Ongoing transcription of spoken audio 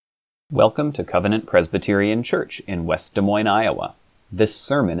Welcome to Covenant Presbyterian Church in West Des Moines, Iowa. This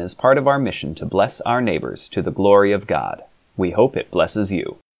sermon is part of our mission to bless our neighbors to the glory of God. We hope it blesses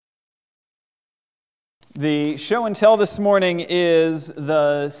you. The show and tell this morning is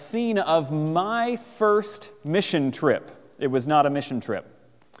the scene of my first mission trip. It was not a mission trip.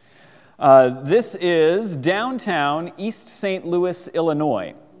 This is downtown East St. Louis,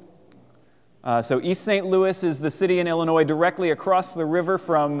 Illinois. So East St. Louis is the city in Illinois directly across the river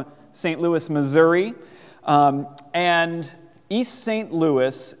from St. Louis, Missouri. And East St.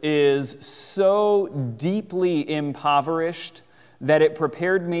 Louis is so deeply impoverished that it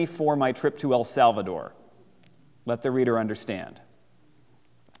prepared me for my trip to El Salvador. Let the reader understand.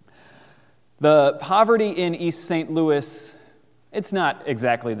 The poverty in East St. Louis, it's not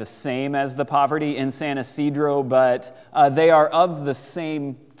exactly the same as the poverty in San Ysidro, but they are of the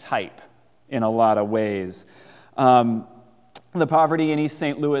same type in a lot of ways. The poverty in East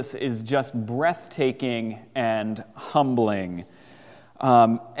St. Louis is just breathtaking and humbling.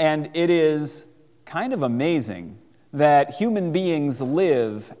 And it is kind of amazing that human beings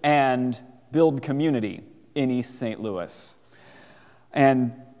live and build community in East St. Louis.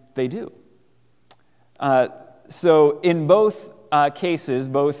 And they do. So in both cases,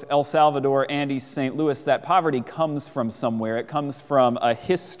 both El Salvador and East St. Louis, that poverty comes from somewhere. It comes from a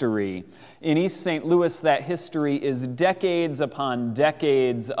history. In East St. Louis, that history is decades upon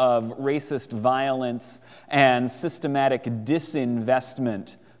decades of racist violence and systematic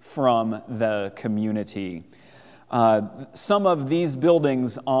disinvestment from the community. Some of these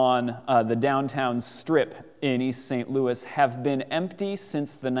buildings on the downtown strip in East St. Louis have been empty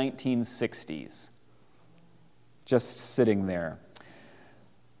since the 1960s, just sitting there.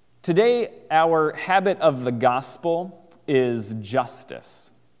 Today, our habit of the gospel is justice.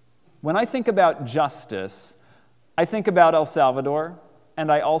 When I think about justice, I think about El Salvador,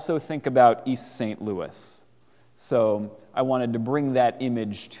 and I also think about East St. Louis. So I wanted to bring that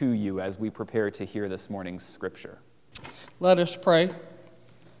image to you as we prepare to hear this morning's scripture. Let us pray.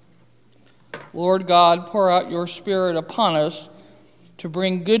 Lord God, pour out your Spirit upon us to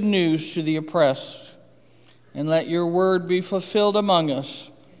bring good news to the oppressed, and let your word be fulfilled among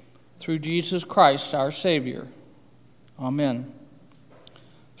us through Jesus Christ, our Savior. Amen.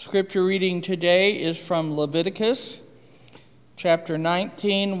 Scripture reading today is from Leviticus, chapter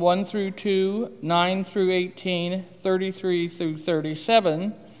 19, 1 through 2, 9 through 18, 33 through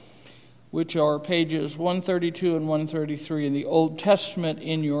 37, which are pages 132 and 133 in the Old Testament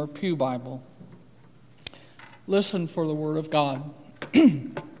in your Pew Bible. Listen for the word of God.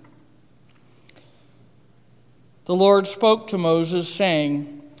 The Lord spoke to Moses,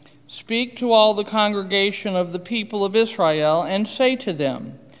 saying, "Speak to all the congregation of the people of Israel, and say to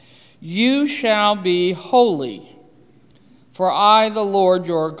them, You shall be holy, for I, the Lord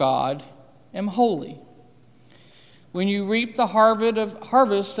your God, am holy. When you reap the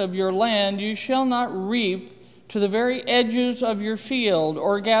harvest of your land, you shall not reap to the very edges of your field,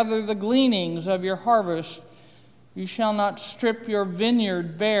 or gather the gleanings of your harvest. You shall not strip your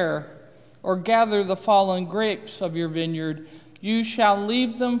vineyard bare, or gather the fallen grapes of your vineyard. You shall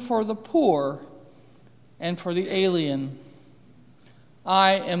leave them for the poor and for the alien.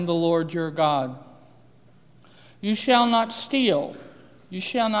 I am the Lord your God. You shall not steal. You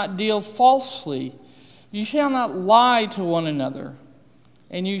shall not deal falsely. You shall not lie to one another.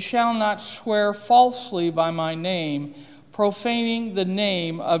 And you shall not swear falsely by my name, profaning the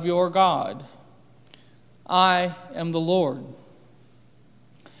name of your God. I am the Lord.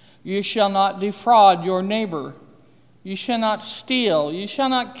 You shall not defraud your neighbor. You shall not steal. You shall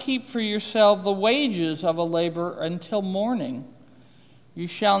not keep for yourself the wages of a laborer until morning. You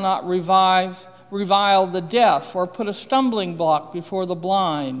shall not revile the deaf, or put a stumbling block before the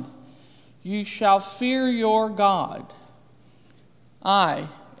blind. You shall fear your God. I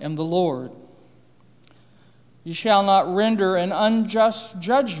am the Lord. You shall not render an unjust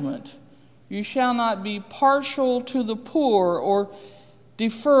judgment. You shall not be partial to the poor, or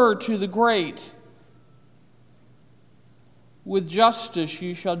defer to the great. With justice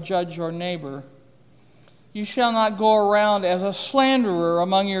you shall judge your neighbor. You shall not go around as a slanderer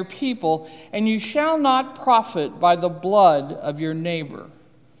among your people, and you shall not profit by the blood of your neighbor.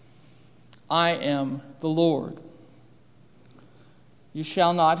 I am the Lord. You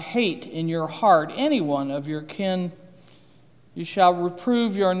shall not hate in your heart any one of your kin. You shall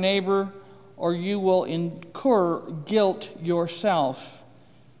reprove your neighbor, or you will incur guilt yourself.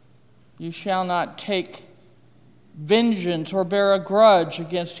 You shall not take vengeance or bear a grudge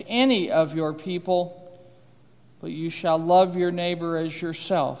against any of your people, but you shall love your neighbor as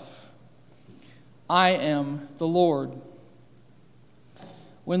yourself. I am the Lord.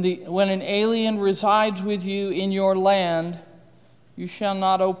 When an alien resides with you in your land, you shall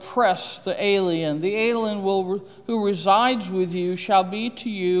not oppress the alien. The alien who resides with you shall be to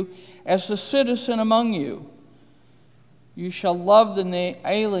you as a citizen among you. You shall love the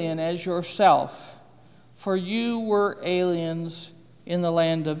alien as yourself, for you were aliens in the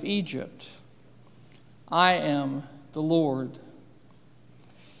land of Egypt. I am the Lord.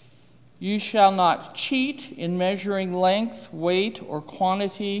 You shall not cheat in measuring length, weight, or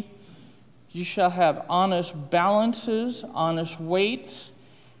quantity. You shall have honest balances, honest weights,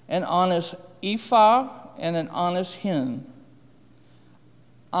 an honest ephah, and an honest hin.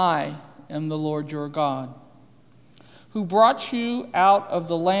 I am the Lord your God, who brought you out of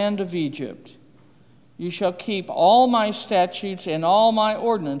the land of Egypt. You shall keep all my statutes and all my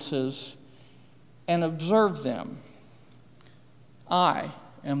ordinances and observe them. I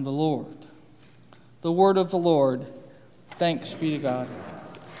am the Lord. The word of the Lord. Thanks be to God.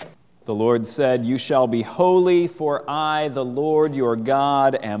 The Lord said, "You shall be holy, for I, the Lord your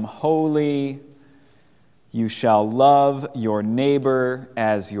God, am holy. You shall love your neighbor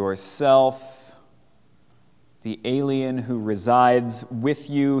as yourself. The alien who resides with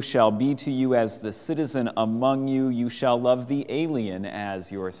you shall be to you as the citizen among you. You shall love the alien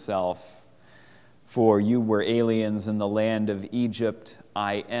as yourself. For you were aliens in the land of Egypt.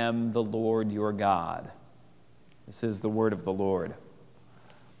 I am the Lord your God." This is the word of the Lord.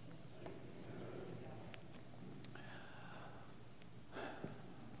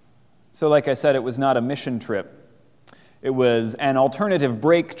 So like I said, it was not a mission trip. It was an alternative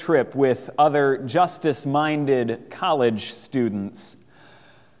break trip with other justice-minded college students.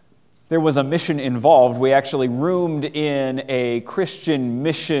 There was a mission involved. We actually roomed in a Christian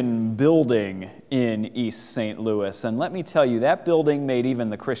mission building in East St. Louis. And let me tell you, that building made even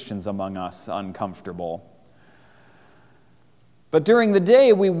the Christians among us uncomfortable. But during the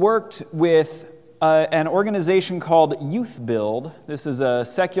day, we worked with an organization called Youth Build. This is a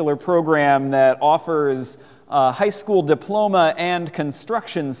secular program that offers high school diploma and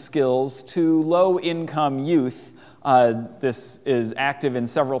construction skills to low-income youth. This is active in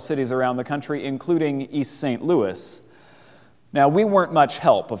several cities around the country, including East St. Louis. Now, we weren't much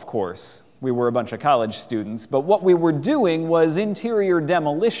help, of course. We were a bunch of college students, but what we were doing was interior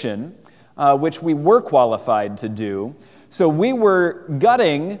demolition, which we were qualified to do. So we were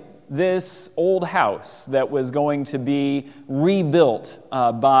gutting this old house that was going to be rebuilt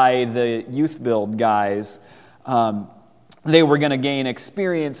by the Youth Build guys. They were going to gain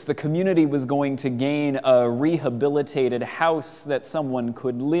experience. The community was going to gain a rehabilitated house that someone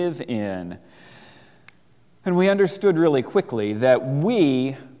could live in. And we understood really quickly that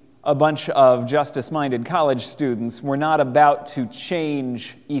we, a bunch of justice-minded college students, were not about to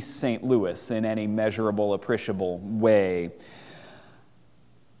change East St. Louis in any measurable, appreciable way.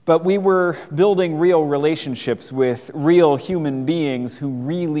 But we were building real relationships with real human beings who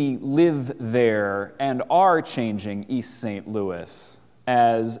really live there and are changing East St. Louis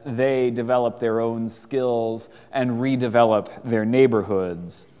as they develop their own skills and redevelop their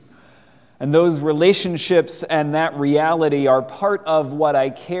neighborhoods. And those relationships and that reality are part of what I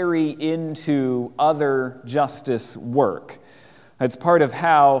carry into other justice work. It's part of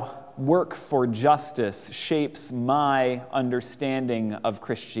how work for justice shapes my understanding of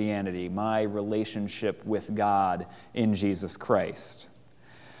Christianity, my relationship with God in Jesus Christ.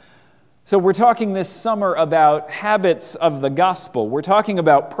 So we're talking this summer about habits of the gospel. We're talking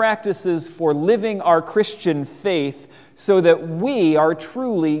about practices for living our Christian faith so that we are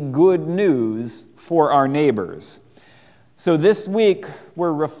truly good news for our neighbors. So this week,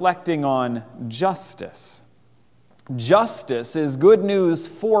 we're reflecting on justice. Justice is good news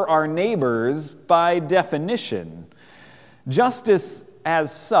for our neighbors by definition. Justice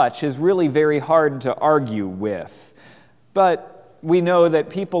as such is really very hard to argue with. But we know that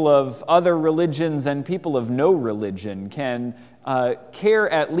people of other religions and people of no religion can care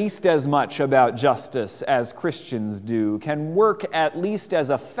at least as much about justice as Christians do, can work at least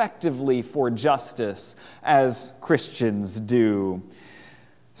as effectively for justice as Christians do.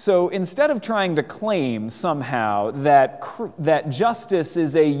 So instead of trying to claim somehow that justice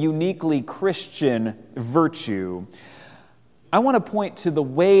is a uniquely Christian virtue, I want to point to the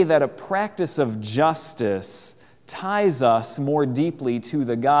way that a practice of justice ties us more deeply to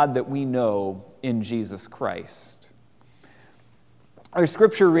the God that we know in Jesus Christ. Our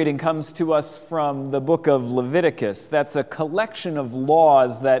scripture reading comes to us from the book of Leviticus. That's a collection of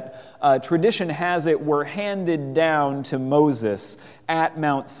laws that tradition has it were handed down to Moses at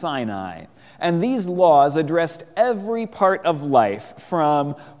Mount Sinai. And these laws addressed every part of life,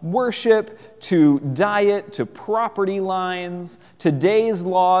 from worship to diet to property lines. Today's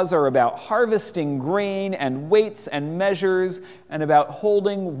laws are about harvesting grain and weights and measures and about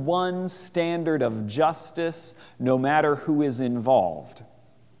holding one standard of justice no matter who is involved.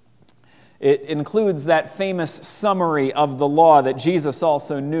 It includes that famous summary of the law that Jesus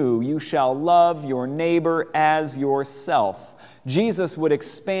also knew: you shall love your neighbor as yourself. Jesus would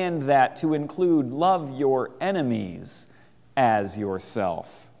expand that to include love your enemies as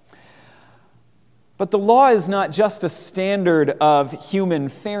yourself. But the law is not just a standard of human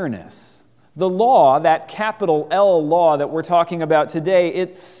fairness. The law, that capital L law that we're talking about today,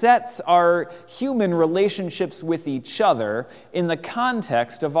 it sets our human relationships with each other in the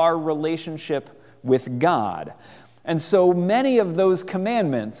context of our relationship with God. And so many of those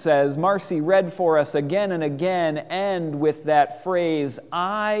commandments, as Marcy read for us again and again, end with that phrase,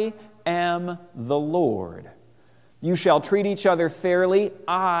 I am the Lord. You shall treat each other fairly.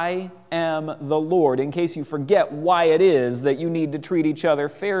 I am the Lord. In case you forget why it is that you need to treat each other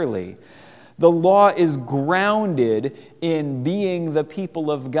fairly. The law is grounded in being the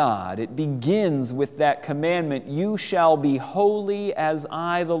people of God. It begins with that commandment, you shall be holy as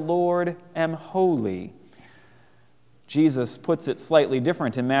I, the Lord, am holy. Jesus puts it slightly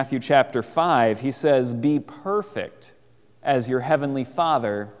different in Matthew chapter 5. He says, be perfect as your heavenly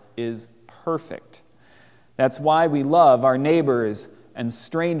Father is perfect. That's why we love our neighbors and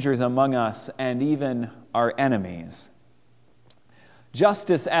strangers among us and even our enemies.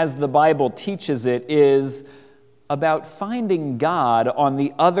 Justice, as the Bible teaches it, is about finding God on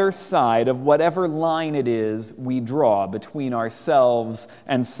the other side of whatever line it is we draw between ourselves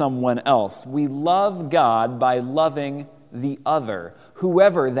and someone else. We love God by loving the other,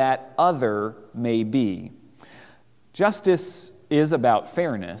 whoever that other may be. Justice is about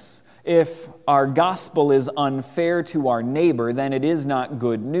fairness. If our gospel is unfair to our neighbor, then it is not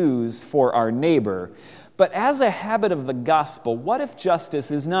good news for our neighbor. But as a habit of the gospel, what if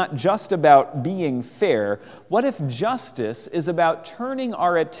justice is not just about being fair? What if justice is about turning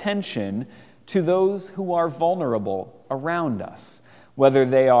our attention to those who are vulnerable around us, whether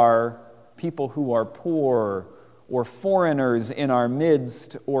they are people who are poor or foreigners in our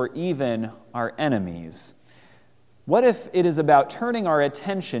midst or even our enemies? What if it is about turning our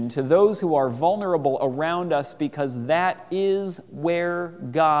attention to those who are vulnerable around us because that is where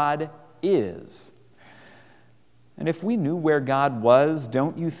God is? And if we knew where God was,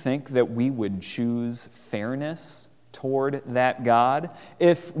 don't you think that we would choose fairness toward that God?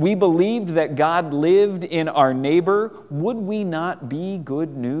 If we believed that God lived in our neighbor, would we not be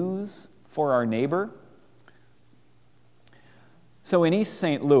good news for our neighbor? So in East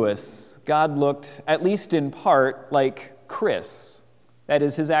St. Louis, God looked, at least in part, like Chris. That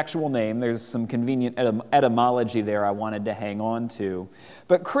is his actual name. There's some convenient etymology there I wanted to hang on to.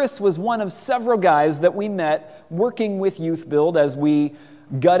 But Chris was one of several guys that we met working with Youth Build as we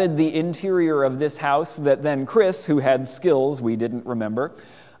gutted the interior of this house that then Chris, who had skills we didn't remember,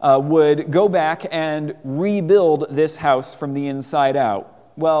 would go back and rebuild this house from the inside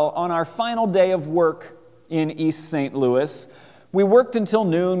out. Well, on our final day of work in East St. Louis, we worked until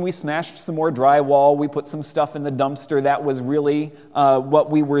noon. We smashed some more drywall. We put some stuff in the dumpster. That was really what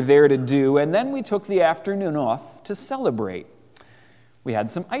we were there to do. And then we took the afternoon off to celebrate. We had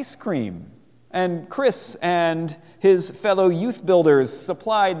some ice cream. And Chris and his fellow youth builders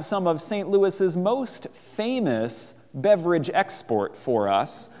supplied some of St. Louis's most famous beverage export for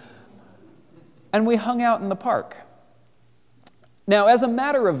us. And we hung out in the park. Now, as a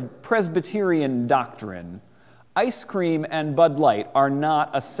matter of Presbyterian doctrine, ice cream and Bud Light are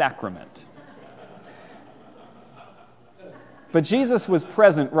not a sacrament. But Jesus was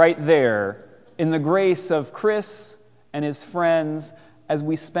present right there in the grace of Chris and his friends as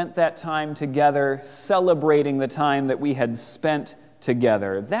we spent that time together, celebrating the time that we had spent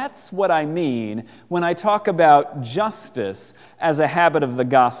together. That's what I mean when I talk about justice as a habit of the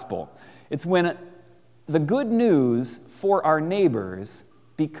gospel. It's when the good news for our neighbors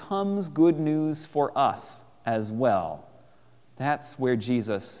becomes good news for us as well. That's where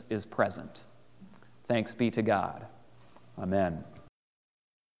Jesus is present. Thanks be to God. Amen.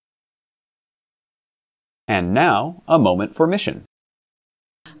 And now, a moment for mission.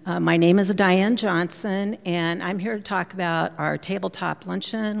 My name is Diane Johnson, and I'm here to talk about our tabletop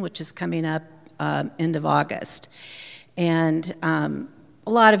luncheon, which is coming up end of August. And a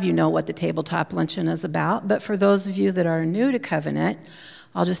lot of you know what the tabletop luncheon is about, but for those of you that are new to Covenant,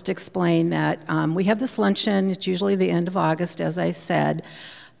 I'll just explain that we have this luncheon. It's usually the end of August, as I said.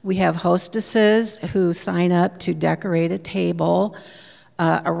 We have hostesses who sign up to decorate a table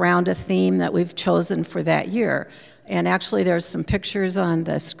around a theme that we've chosen for that year. And actually, there's some pictures on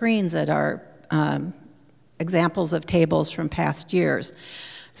the screens that are examples of tables from past years.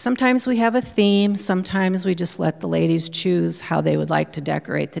 Sometimes we have a theme, sometimes we just let the ladies choose how they would like to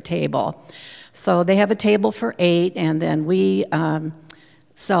decorate the table. So they have a table for 8, and then we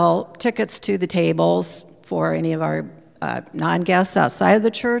sell tickets to the tables for any of our non-guests outside of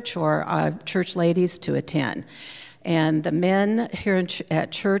the church or church ladies to attend. And the men here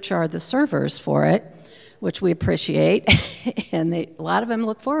at church are the servers for it, which we appreciate, and a lot of them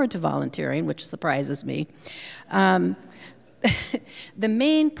look forward to volunteering, which surprises me. The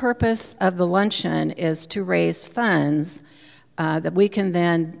main purpose of the luncheon is to raise funds that we can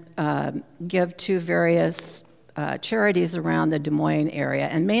then give to various charities around the Des Moines area,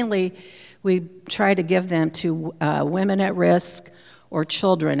 and mainly we try to give them to women at risk or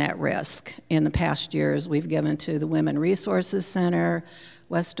children at risk. In the past years, we've given to the Women Resources Center,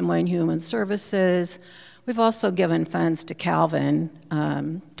 West Des Moines Human Services. We've also given funds to Calvin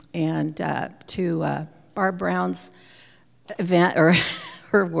and to Barb Brown's event or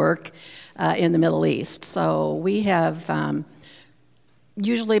her work in the Middle East. So we have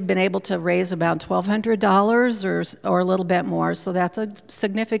usually been able to raise about $1,200 or a little bit more. So that's a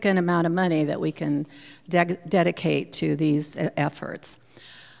significant amount of money that we can dedicate to these efforts.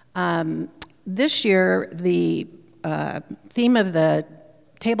 This year, the theme of the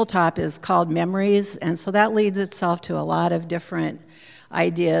tabletop is called Memories, and so that leads itself to a lot of different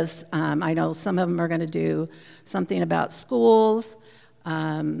ideas. I know some of them are going to do something about schools,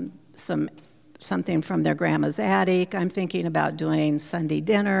 something from their grandma's attic. I'm thinking about doing Sunday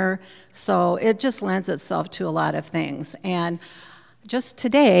dinner. So it just lends itself to a lot of things. And just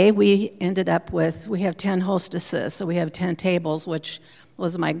today, we ended up with, we have 10 hostesses, so we have 10 tables, which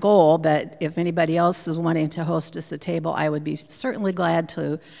was my goal, but if anybody else is wanting to hostess a table, I would be certainly glad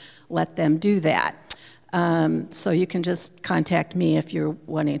to let them do that. So you can just contact me if you're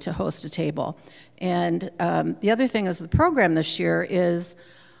wanting to host a table. And the other thing is the program this year is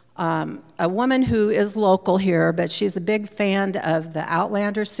a woman who is local here, but she's a big fan of the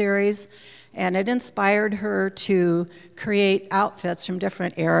Outlander series, and it inspired her to create outfits from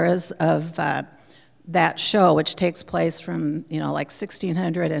different eras of that show, which takes place from, like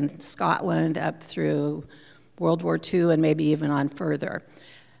 1600 in Scotland up through World War II and maybe even on further.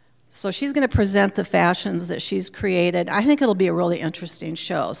 So she's going to present the fashions that she's created. I think it'll be a really interesting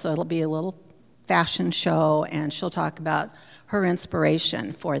show. So it'll be a little fashion show, and she'll talk about her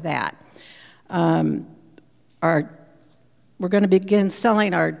inspiration for that. We're going to begin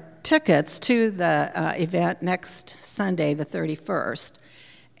selling our tickets to the event next Sunday, the 31st.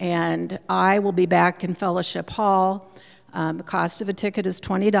 And I will be back in Fellowship Hall. The cost of a ticket is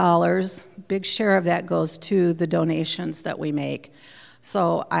 $20. Big share of that goes to the donations that we make.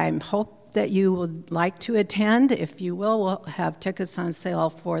 So I hope that you would like to attend. If you will, we'll have tickets on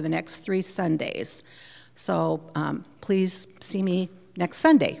sale for the next 3 Sundays. So please see me next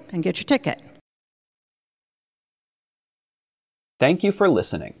Sunday and get your ticket. Thank you for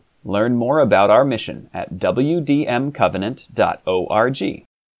listening. Learn more about our mission at wdmcovenant.org.